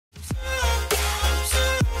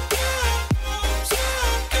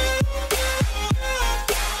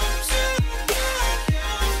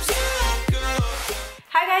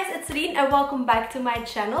and welcome back to my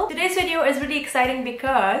channel. Today's video is really exciting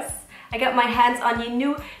because I got my hands on the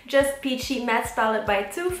new Just Peachy Mattes palette by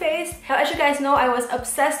Too Faced. Now, as you guys know, I was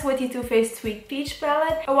obsessed with the Too Faced Sweet Peach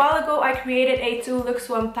palette. A while ago, I created a Luxe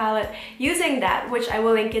palette using that, which I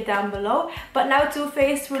will link it down below. But now Too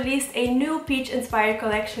Faced released a new peach-inspired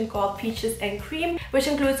collection called Peaches and Cream, which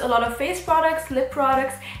includes a lot of face products, lip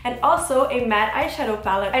products, and also a matte eyeshadow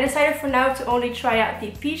palette. I decided for now to only try out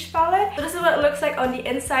the peach palette. So this is what it looks like on the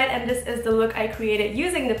inside, and this is the look I created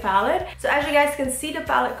using the palette. So as you guys can see, the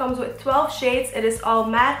palette comes with 12 shades. It is all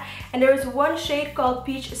matte, and there is one shade called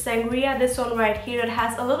Peach Sangria, this one right here, that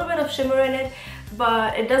has a little bit of shimmer in it,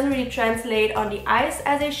 but it doesn't really translate on the eyes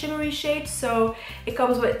as a shimmery shade. So it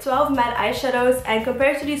comes with 12 matte eyeshadows, and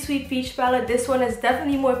compared to the Sweet Peach palette, this one is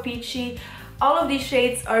definitely more peachy. All of these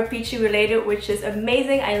shades are peachy related, which is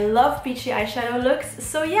amazing. I love peachy eyeshadow looks.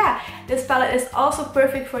 So yeah, this palette is also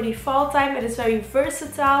perfect for the fall time. It is very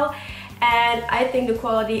versatile, and I think the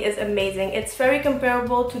quality is amazing. It's very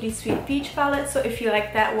comparable to the Sweet Peach palette, so if you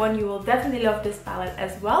like that one, you will definitely love this palette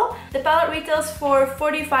as well. The palette retails for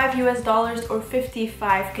 $45 US or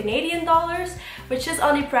 55 Canadian dollars, which is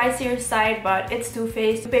on the pricier side, but it's Too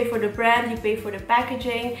Faced. You pay for the brand, you pay for the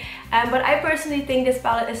packaging, but I personally think this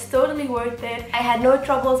palette is totally worth it. I had no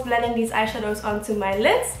troubles blending these eyeshadows onto my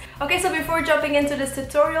lids. Okay, so before jumping into this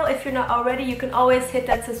tutorial, if you're not already, you can always hit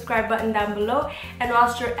that subscribe button down below, and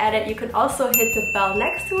whilst you're at it, you can also hit the bell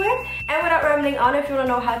next to it. And without rambling on, if you want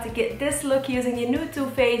to know how to get this look using the new Too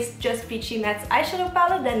Faced Just Peachy Mattes eyeshadow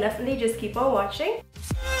palette, then definitely just keep on watching.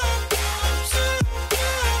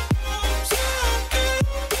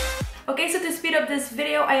 Okay, so to speed up this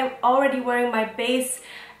video, I am already wearing my base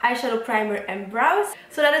eyeshadow primer and brows,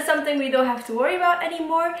 so that is something we don't have to worry about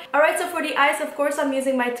anymore. Alright, so for the eyes, of course, I'm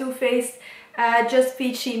using my Too Faced Just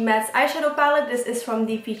Peachy Mattes eyeshadow palette. This is from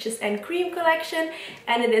the Peaches and Cream collection,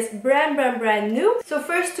 and it is brand new. So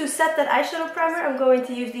first, to set that eyeshadow primer, I'm going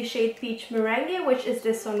to use the shade Peach Meringue, which is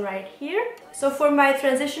this one right here. So for my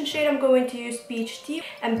transition shade, I'm going to use Peach Tea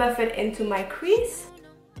and buff it into my crease.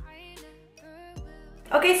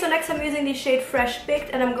 Okay, so next I'm using the shade Fresh Baked,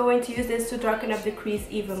 and I'm going to use this to darken up the crease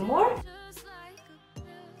even more.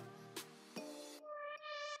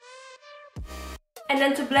 And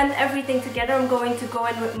then to blend everything together, I'm going to go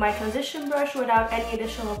in with my transition brush without any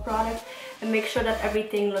additional product and make sure that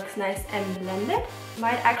everything looks nice and blended.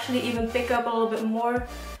 Might actually even pick up a little bit more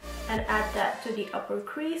and add that to the upper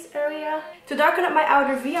crease area. To darken up my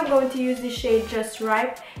outer V, I'm going to use the shade Just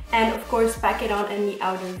Ripe and of course pack it on in the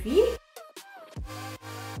outer V.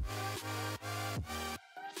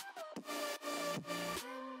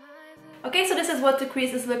 Okay, so this is what the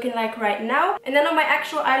crease is looking like right now. And then on my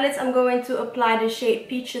actual eyelids, I'm going to apply the shade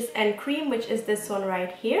Peaches and Cream, which is this one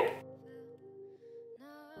right here.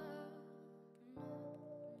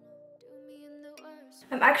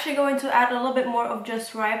 I'm actually going to add a little bit more of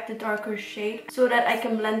Just Ripe, the darker shade, so that I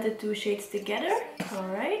can blend the two shades together.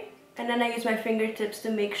 Alright. And then I use my fingertips to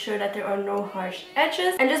make sure that there are no harsh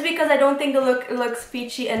edges. And just because I don't think the look looks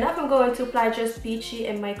peachy enough, I'm going to apply Just Peachy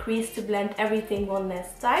in my crease to blend everything one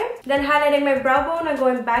last time. Then highlighting my brow bone, I'm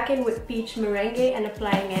going back in with Peach Meringue and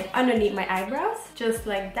applying it underneath my eyebrows, just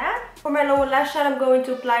like that. For my lower lash line, I'm going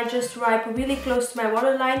to apply Just Ripe really close to my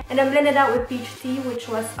waterline, and then blend it out with Peach Tea, which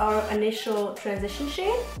was our initial transition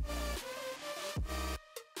shade.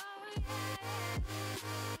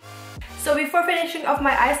 So before finishing off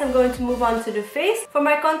my eyes, I'm going to move on to the face. For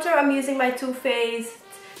my contour, I'm using my Too Faced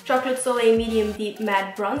Chocolate Soleil Medium Deep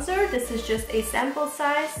Matte Bronzer. This is just a sample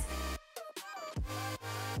size.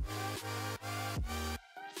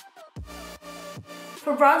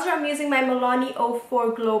 For bronzer, I'm using my Milani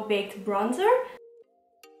 04 Glow Baked Bronzer.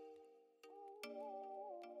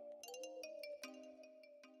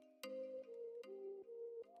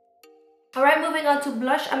 Alright, moving on to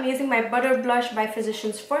blush, I'm using my Butter Blush by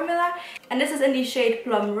Physicians Formula, and this is in the shade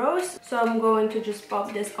Plum Rose, so I'm going to just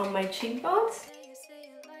pop this on my cheekbones.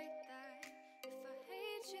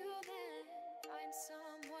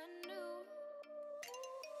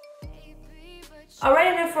 Alright,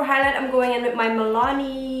 and then for highlight, I'm going in with my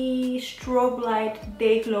Milani Strobelight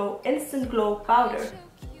Dayglow Instant Glow Powder.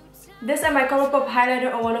 This and my Colourpop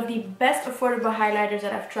highlighter are one of the best affordable highlighters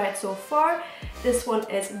that I've tried so far. This one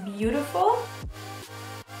is beautiful.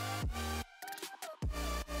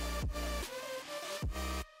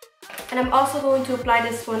 And I'm also going to apply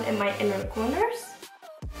this one in my inner corners.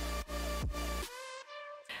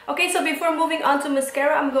 Okay, so before moving on to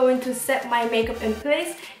mascara, I'm going to set my makeup in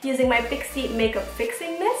place using my Pixi Makeup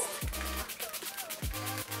Fixing Mist.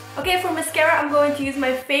 Okay, for mascara, I'm going to use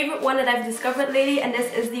my favorite one that I've discovered lately, and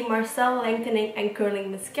this is the Marcelle Lengthening and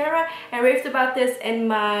Curling Mascara. I raved about this in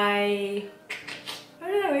my...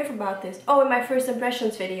 Where did I rave about this? Oh, in my first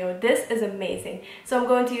impressions video. This is amazing. So I'm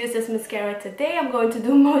going to use this mascara today. I'm going to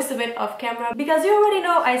do most of it off camera because you already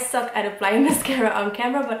know I suck at applying mascara on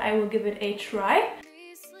camera, but I will give it a try.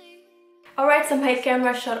 Alright, so my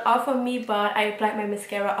camera shut off on me, but I applied my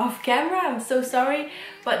mascara off camera. I'm so sorry,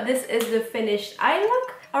 but this is the finished eye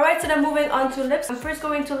look. Alright, so then moving on to lips. I'm first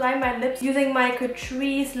going to line my lips using my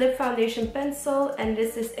Catrice lip foundation pencil, and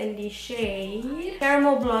this is in the shade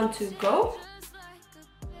Caramel Blonde to Go.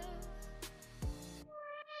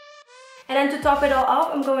 And then to top it all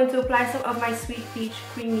off, I'm going to apply some of my Sweet Peach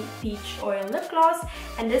Creamy Peach Oil Lip Gloss.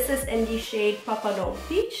 And this is in the shade Papadon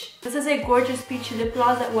Peach. This is a gorgeous peach lip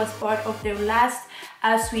gloss that was part of their last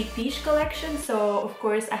Sweet Peach collection. So of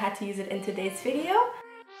course I had to use it in today's video.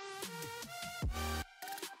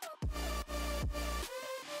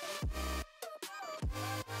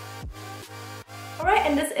 Alright,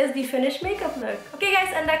 and this is the finished makeup look. Okay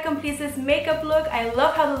guys, and that completes this makeup look. I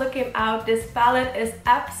love how the look came out. This palette is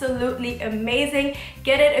absolutely amazing.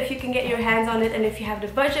 Get it if you can get your hands on it and if you have the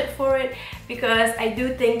budget for it, because I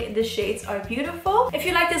do think the shades are beautiful. If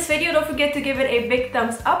you like this video, don't forget to give it a big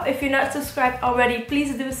thumbs up. If you're not subscribed already,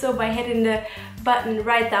 please do so by hitting the button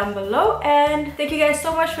right down below. And thank you guys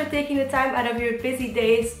so much for taking the time out of your busy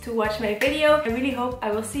days to watch my video. I really hope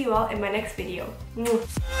I will see you all in my next video.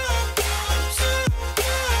 Mwah.